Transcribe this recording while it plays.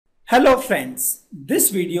Hello friends,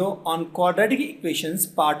 this video on quadratic equations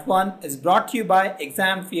part 1 is brought to you by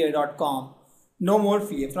examfear.com. No more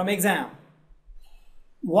fear from exam.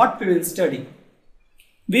 What we will study?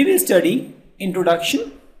 We will study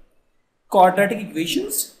introduction, quadratic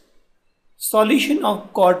equations, solution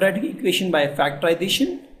of quadratic equation by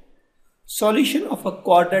factorization, solution of a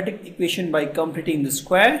quadratic equation by completing the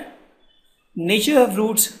square, nature of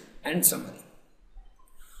roots and summary.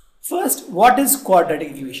 First, what is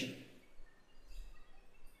quadratic equation?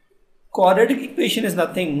 Quadratic equation is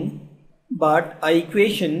nothing but an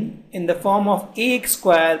equation in the form of ax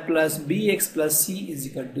square plus bx plus c is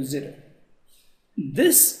equal to 0.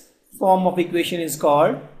 This form of equation is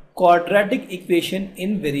called quadratic equation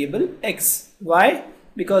in variable x. Why?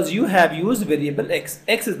 Because you have used variable x.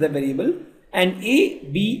 X is the variable and a,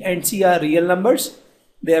 b and c are real numbers.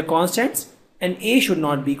 They are constants and a should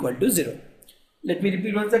not be equal to 0. Let me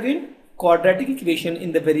repeat once again. Quadratic equation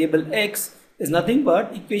in the variable x is nothing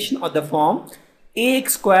but equation of the form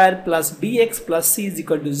ax square plus bx plus c is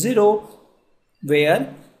equal to 0,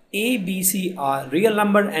 where a, b, c are real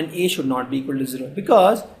number and a should not be equal to 0.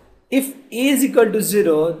 Because if a is equal to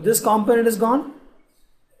 0, this component is gone,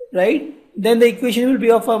 right? Then the equation will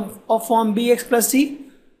be of form bx plus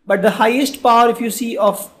c. But the highest power, if you see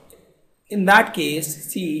of, in that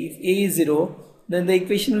case, see, if a is 0, then the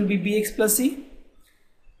equation will be bx plus c.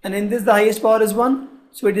 And in this the highest power is 1.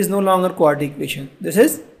 So it is no longer quadratic equation. This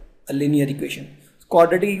is a linear equation.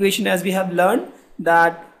 Quadratic equation, as we have learned,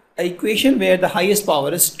 that an equation where the highest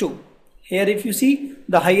power is 2. Here if you see,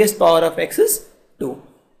 the highest power of x is 2.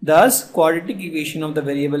 Thus quadratic equation of the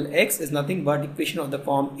variable x is nothing but equation of the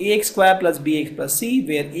form ax square plus bx plus c,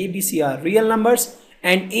 where a, b, c are real numbers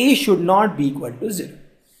and a should not be equal to 0.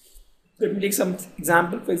 Let me take some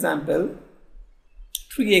example. For example,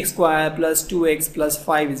 3x square plus 2x plus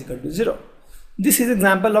 5 is equal to 0. This is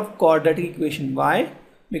example of quadratic equation. Why?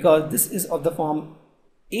 Because this is of the form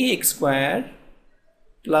ax square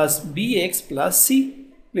plus bx plus c,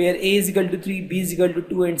 where a is equal to 3, b is equal to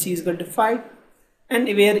 2 and c is equal to 5, and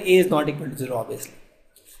where a is not equal to 0 obviously.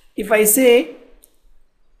 If I say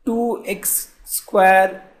 2x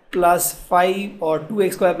square plus 5 or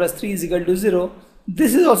 2x square plus 3 is equal to 0,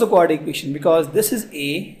 this is also quadratic equation because this is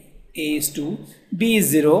a is 2, b is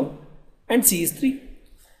 0 and c is 3.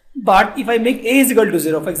 But if I make a is equal to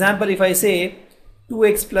 0, for example, if I say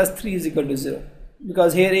 2x plus 3 is equal to 0,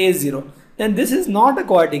 because here a is 0, then this is not a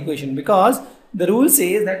quadratic equation because the rule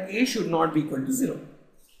says that a should not be equal to 0.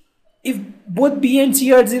 If both b and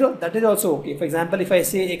c are 0, that is also okay. For example, if I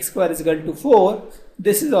say x square is equal to 4,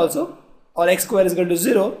 this is also, or x square is equal to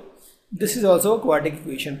 0, this is also a quadratic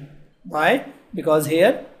equation. Why? Because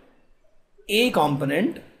here a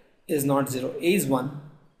component is not 0, a is 1,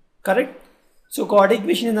 correct? So quadratic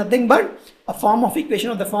equation is nothing but a form of equation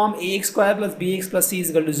of the form ax square plus bx plus c is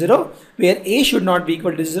equal to 0, where a should not be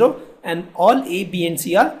equal to 0 and all a, b and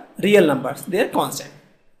c are real numbers. They are constant.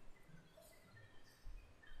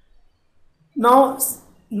 Now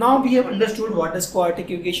we have understood what is quadratic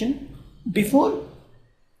equation. Before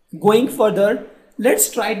going further, let's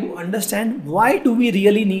try to understand why do we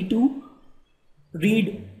really need to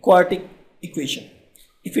read quadratic equation.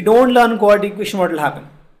 If you don't learn quadratic equation, what will happen?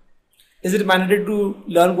 Is it mandatory to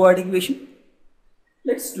learn quadratic equation?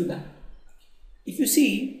 Let's do that. If you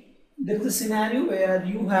see, there is a scenario where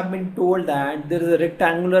you have been told that there is a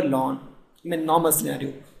rectangular lawn. I mean, normal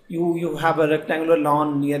scenario. You have a rectangular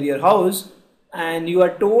lawn near your house and you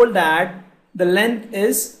are told that the length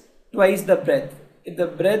is twice the breadth. If the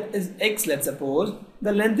breadth is x, let's suppose,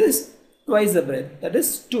 the length is twice the breadth, that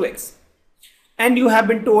is 2x. And you have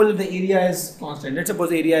been told that the area is constant. Let's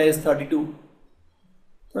suppose the area is 32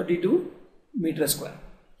 meter square.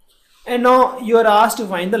 And now you are asked to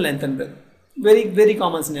find the length and breadth. Very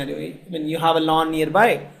common scenario. When you have a lawn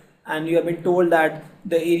nearby and you have been told that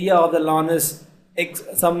the area of the lawn is x,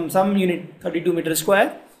 some unit 32 meter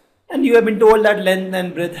square, and you have been told that length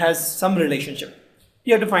and breadth has some relationship.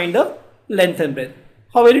 You have to find the length and breadth.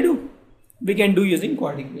 How will you do? We can do using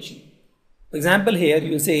quadratic equation. For example, here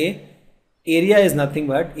you say area is nothing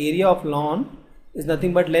but, area of lawn is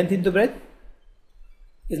nothing but length into breadth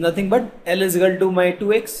is nothing but L is equal to my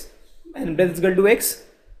 2x and breadth is equal to x,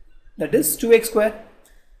 that is 2x square.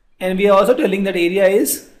 And we are also telling that area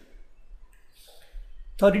is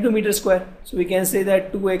 32 meter square. So we can say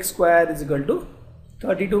that 2x square is equal to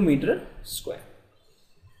 32 meter square.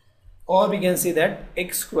 Or we can say that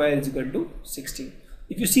x square is equal to 16.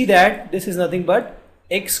 If you see that this is nothing but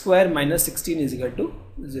x square minus 16 is equal to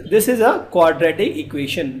 0. This is a quadratic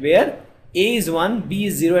equation where a is 1, b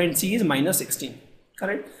is 0 and c is minus 16.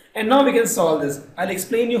 Correct? And now we can solve this. I'll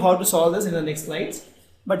explain you how to solve this in the next slides.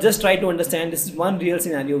 but just try to understand this is one real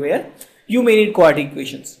scenario where you may need quadratic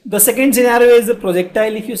equations. The second scenario is the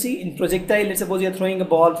projectile. If you see in projectile, let's suppose you're throwing a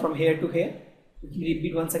ball from here to here. Let me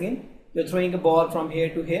repeat once again. You're throwing a ball from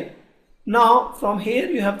here to here. Now from here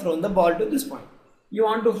you have thrown the ball to this point. You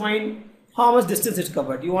want to find how much distance it's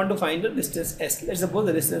covered. You want to find the distance s. Let's suppose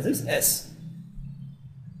the distance is s.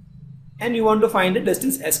 And you want to find the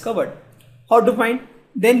distance s covered. How to find?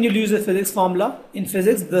 Then you'll use the physics formula. In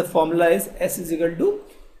physics, the formula is s is equal to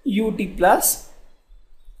ut plus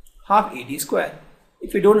half at square.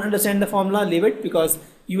 If you don't understand the formula, leave it, because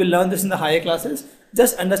you will learn this in the higher classes.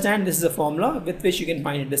 Just understand this is a formula with which you can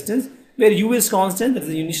find a distance where u is constant, that is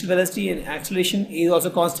the initial velocity, and acceleration a is also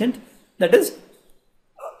constant, that is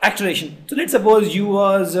acceleration. So let's suppose u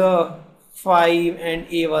was 5 and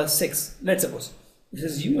a was 6. Let's suppose this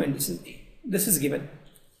is u and this is a. This is given.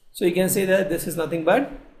 So you can say that this is nothing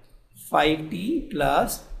but 5t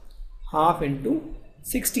plus half into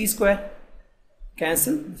 6t square.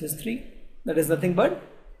 Cancel, this is 3. That is nothing but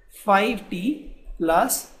 5t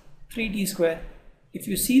plus 3t square. If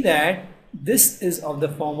you see that this is of the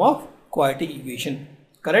form of quadratic equation,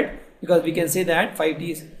 correct? Because we can say that 5t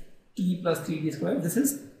is t plus 3t square. This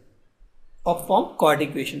is of form quadratic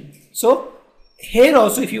equation. So here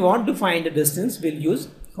also, if you want to find the distance, we'll use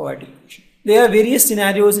quadratic equation. There are various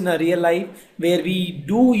scenarios in our real life where we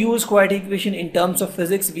do use quadratic equation in terms of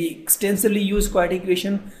physics. We extensively use quadratic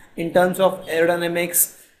equation in terms of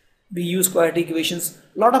aerodynamics. We use quadratic equations.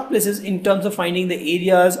 A lot of places in terms of finding the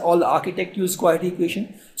areas, all the architects use quadratic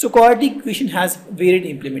equation. So quadratic equation has varied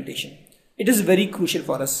implementation. It is very crucial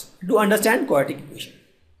for us to understand quadratic equation.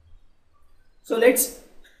 So let's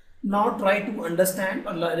now try to understand,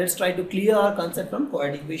 or let's try to clear our concept from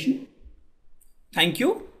quadratic equation. Thank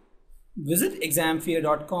you. Visit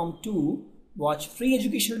examfear.com to watch free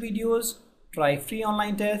educational videos, try free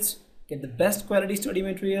online tests, get the best quality study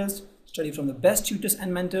materials, study from the best tutors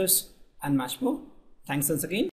and mentors, and much more. Thanks once again.